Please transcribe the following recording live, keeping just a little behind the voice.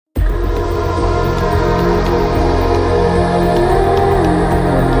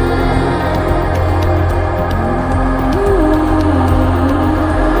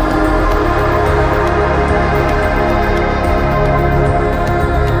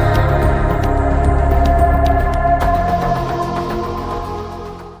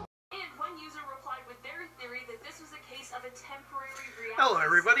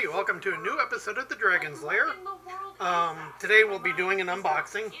Today we'll be doing an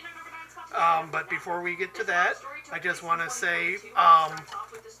unboxing, but before we get to that, I just want to say,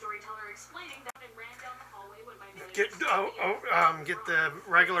 get the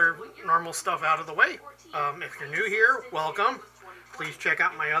regular, normal stuff out of the way. If you're new here, welcome. Please check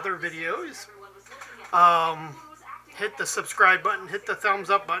out my other videos. Hit the subscribe button, hit the thumbs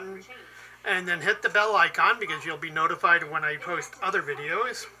up button, and then hit the bell icon because you'll be notified when I post other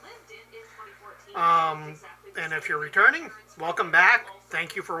videos. And if you're returning, welcome back.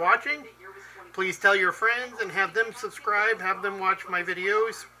 Thank you for watching. Please tell your friends and have them subscribe, have them watch my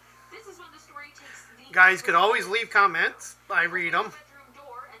videos. Guys could always leave comments. I read them,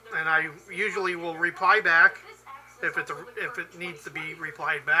 and I usually will reply back if it needs to be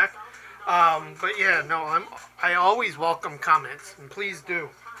replied back. But yeah, no, I always welcome comments, and please do.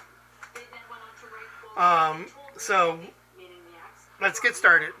 So let's get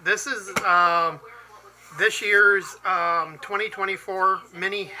started. This is this year's 2024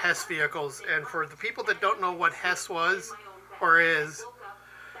 mini Hess vehicles, and for the people that don't know what Hess was or is,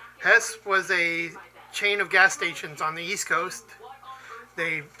 Hess was a chain of gas stations on the East Coast.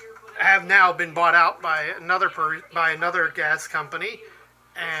 They have now been bought out by another gas company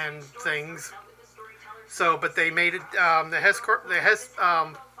and things. So, but they made it. The Hess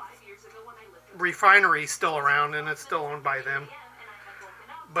refinery is still around, and it's still owned by them.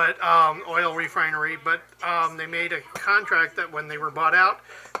 But oil refinery. But they made a contract that when they were bought out,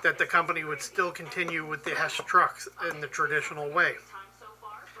 that the company would still continue with the Hess trucks in the traditional way.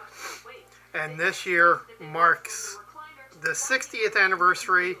 And this year marks the 60th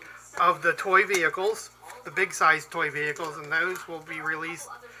anniversary of the toy vehicles, the big size toy vehicles, and those will be released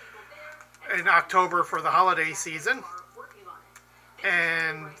in October for the holiday season.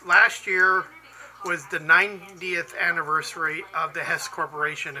 And last year was the 90th anniversary of the Hess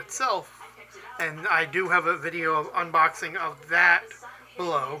Corporation itself, and I do have a video of unboxing of that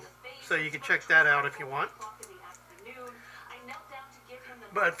below, so you can check that out if you want.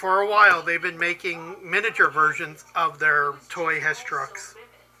 But for a while they've been making miniature versions of their toy Hess trucks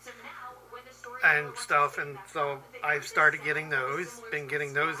and stuff, and so I've started getting those. Been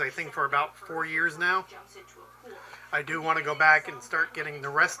getting those I think for about 4 years now. I do want to go back and start getting the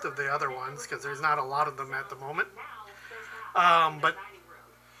rest of the other ones because there's not a lot of them at the moment. But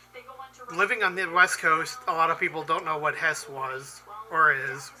living on the West Coast, a lot of people don't know what Hess was or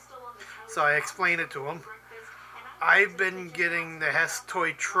is, so I explain it to them. I've been getting the Hess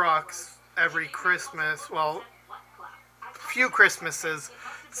toy trucks every Christmas, well, a few Christmases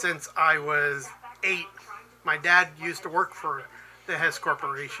since I was 8. My dad used to work for the Hess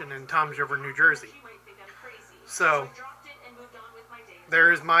Corporation in Toms River, New Jersey. So,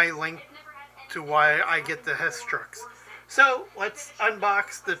 there's my link to why I get the Hess trucks. So, let's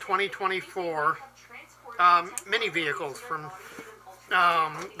unbox the 2024 mini vehicles from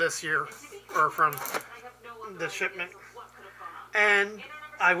this year, or from the shipment. And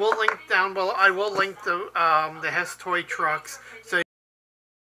I will link down below, I will link the Hess toy trucks, so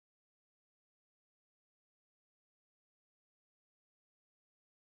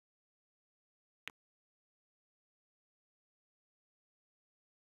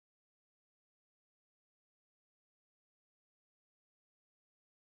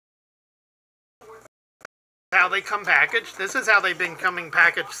how they come packaged. This is how they've been coming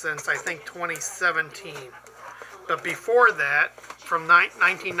packaged since I think 2017. But before that, from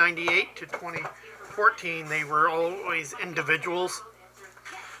 1998 to 2014, they were always individuals.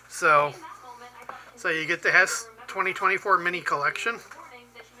 So you get the Hess 2024 mini collection,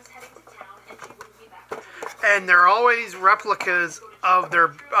 and they're always replicas of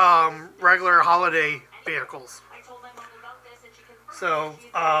their regular holiday vehicles. So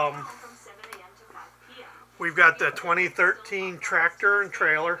we've got the 2013 tractor and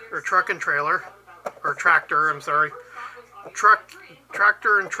trailer, or truck and trailer, or tractor, I'm sorry,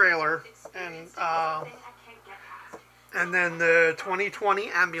 tractor and trailer, and then the 2020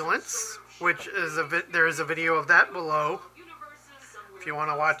 ambulance, which is there is a video of that below if you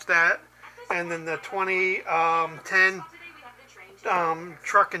want to watch that, and then the 2010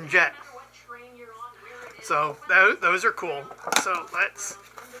 truck and jet. So those are cool. So let's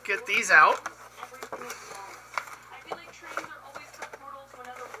get these out.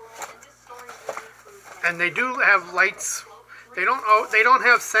 And they do have lights. They don't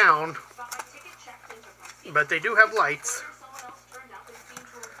have sound, but they do have lights.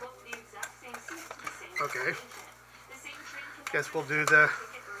 Okay. Guess we'll do the.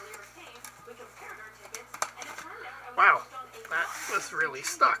 Wow, that was really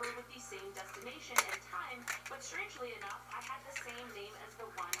stuck.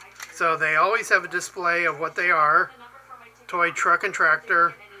 So they always have a display of what they are. toy truck and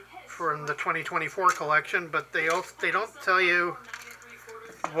tractor from the 2024 collection, but they don't tell you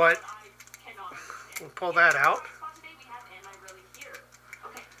what. We'll pull that out,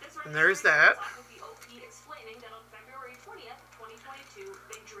 and there's that.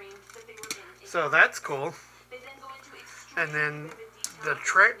 So that's cool. And then the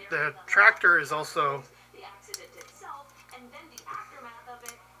tractor is also.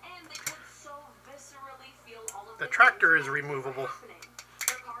 The tractor is removable.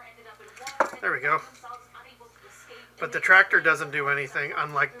 There we go. But the tractor doesn't do anything,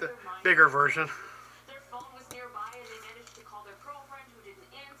 unlike the bigger version.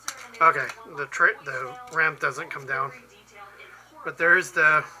 Okay, the ramp doesn't come down. But there's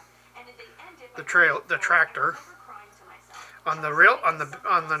the tractor. On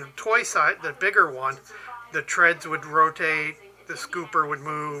the toy side, the bigger one, the treads would rotate, the scooper would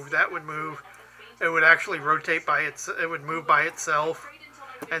move, that would move. It would actually rotate it would move by itself,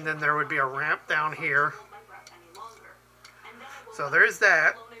 and then there would be a ramp down here. So there's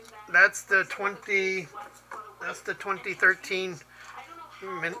that. That's the 2013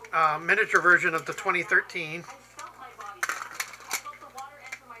 miniature version of the 2013.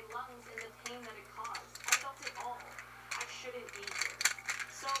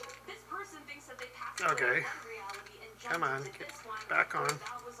 Okay. Come on, get back on.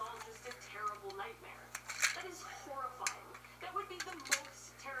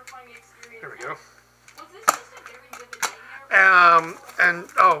 There we go.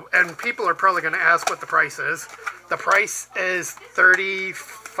 And people are probably going to ask what the price is. The price is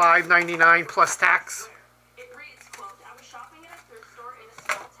 $35.99 plus tax.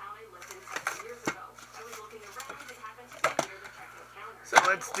 So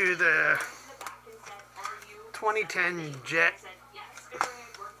let's do the 2010 Jet.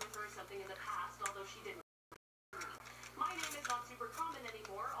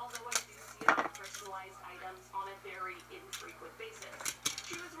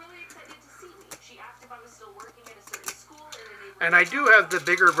 And I do have the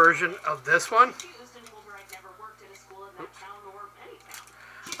bigger version of this one. Oops.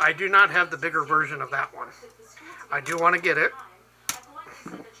 I do not have the bigger version of that one. I do want to get it.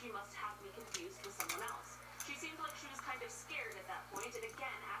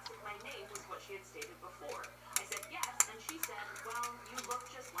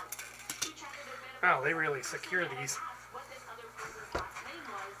 Oh, they really secure these.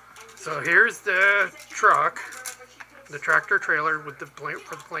 So here's the truck, the tractor trailer with the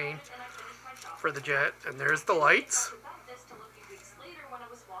plane for the Jet, and there's the lights.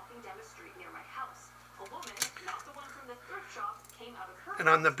 And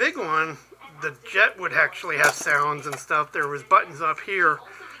on the big one, the Jet would actually have sounds and stuff. There was buttons up here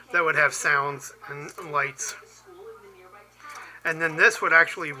that would have sounds and lights. And then this would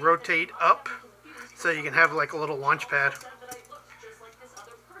actually rotate up, so you can have like a little launch pad.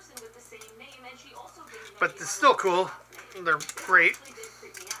 But it's still cool. They're great.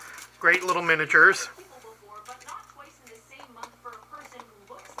 Great little miniatures.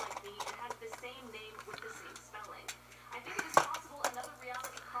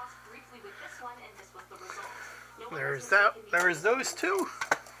 There's that. There's those two.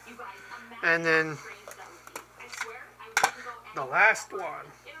 And then the last one.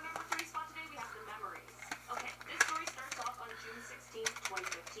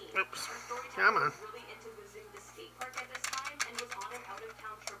 Oops. Come on.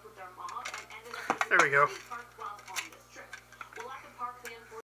 There we go.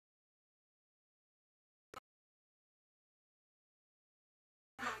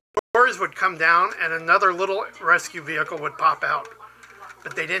 Doors would come down and another little rescue vehicle would pop out.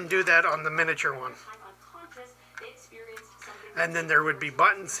 But they didn't do that on the miniature one. And then there would be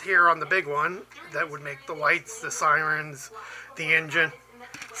buttons here on the big one that would make the lights, the sirens, the engine.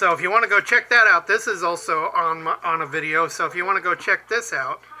 So if you want to go check that out, this is also on a video. So if you want to go check this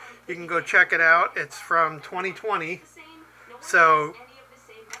out, you can go check it out. It's from 2020. So,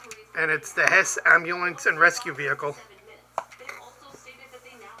 and it's the Hess ambulance and rescue vehicle.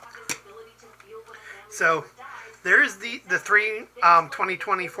 So there's the three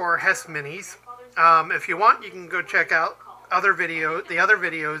 2024 Hess minis. If you want, you can go check out the other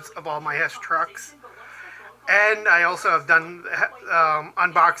videos of all my Hess trucks. And I also have done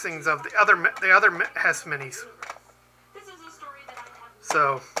unboxings of the other Hess minis.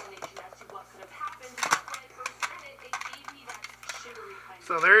 So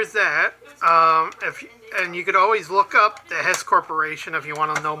there's that. And you could always look up the Hess Corporation if you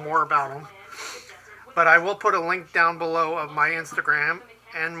want to know more about them. But I will put a link down below of my Instagram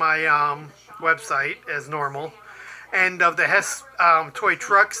and my website as normal. and of the Hess toy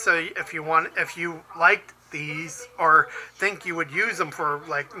trucks. So if you liked these or think you would use them for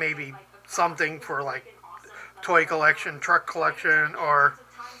like maybe something for like toy collection, truck collection, or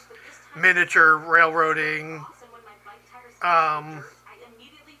miniature railroading,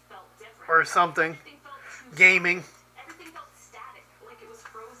 or something, gaming.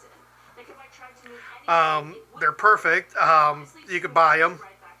 They're perfect. You could buy them.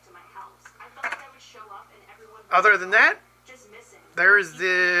 Other than that, there's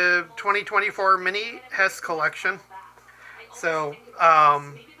the 2024 mini Hess collection. So,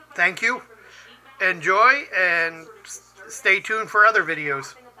 thank you. Enjoy and stay tuned for other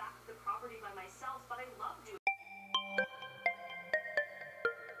videos.